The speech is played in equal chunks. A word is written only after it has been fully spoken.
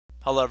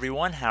Hello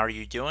everyone, how are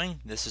you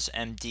doing? This is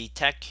MD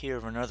Tech here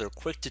with another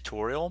quick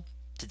tutorial.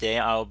 Today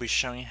I will be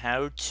showing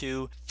how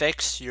to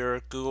fix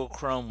your Google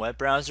Chrome web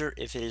browser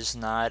if it is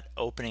not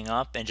opening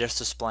up and just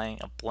displaying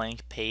a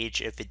blank page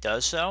if it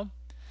does so.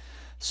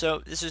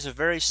 So this is a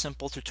very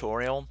simple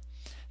tutorial.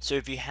 So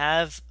if you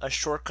have a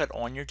shortcut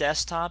on your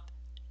desktop,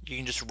 you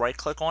can just right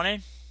click on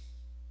it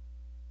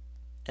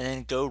and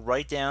then go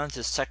right down to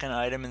the second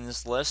item in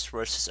this list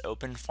where it says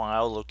open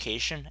file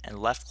location and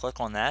left click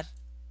on that.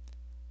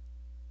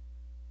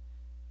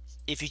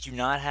 If you do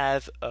not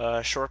have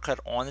a shortcut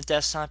on the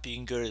desktop, you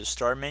can go to the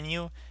start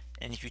menu,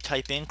 and if you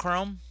type in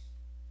Chrome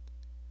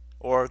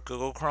or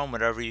Google Chrome,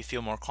 whatever you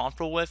feel more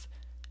comfortable with,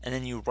 and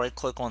then you right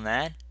click on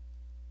that,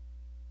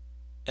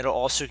 it'll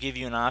also give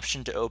you an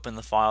option to open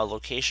the file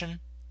location.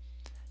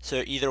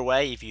 So either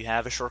way, if you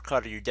have a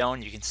shortcut or you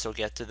don't, you can still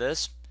get to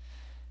this.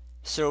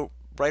 So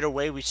right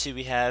away we see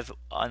we have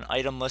an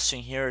item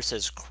listing here. It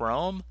says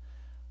Chrome.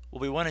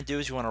 What we want to do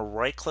is we want to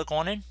right click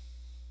on it,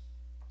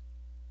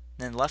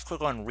 then left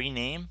click on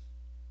rename.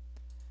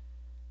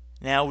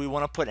 Now we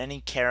want to put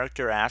any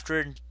character after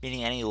it,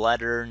 meaning any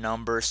letter,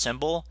 number,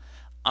 symbol.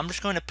 I'm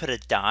just going to put a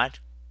dot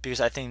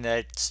because I think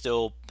that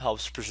still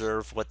helps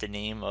preserve what the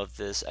name of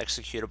this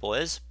executable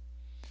is.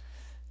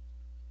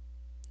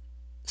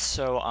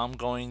 So I'm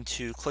going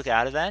to click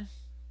out of that.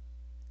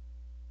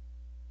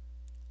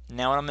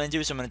 Now what I'm going to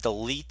do is I'm going to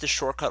delete the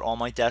shortcut on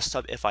my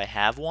desktop if I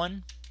have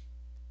one.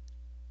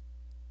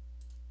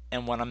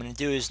 And what I'm going to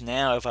do is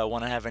now if I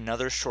want to have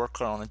another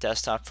shortcut on the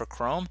desktop for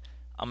Chrome,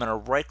 I'm going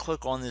to right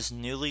click on this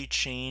newly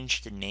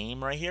changed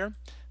name right here.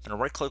 I'm going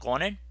to right click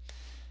on it.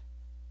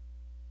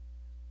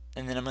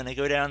 And then I'm going to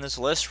go down this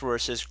list where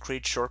it says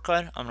create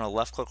shortcut. I'm going to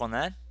left click on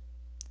that.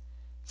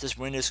 It says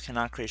Windows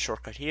cannot create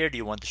shortcut here. Do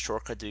you want the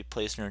shortcut to be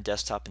placed on your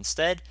desktop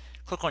instead?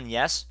 Click on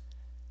yes.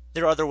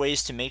 There are other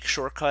ways to make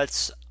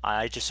shortcuts.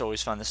 I just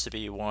always found this to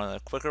be one of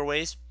the quicker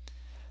ways.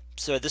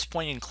 So at this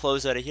point you can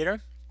close out of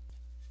here.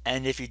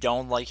 And if you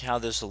don't like how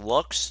this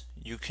looks,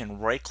 you can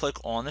right click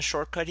on the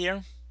shortcut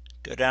here,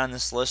 go down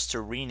this list to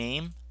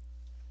rename,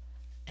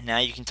 and now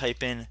you can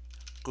type in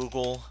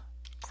Google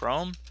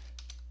Chrome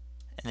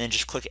and then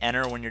just click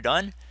enter when you're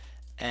done.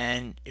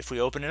 And if we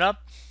open it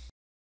up,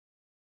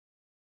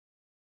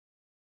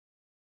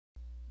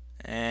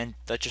 and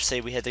let's just say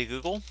we had the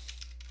Google,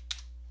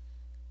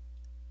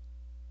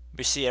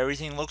 we see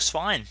everything looks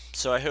fine.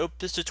 So I hope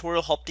this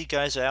tutorial helped you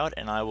guys out,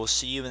 and I will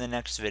see you in the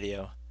next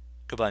video.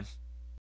 Goodbye.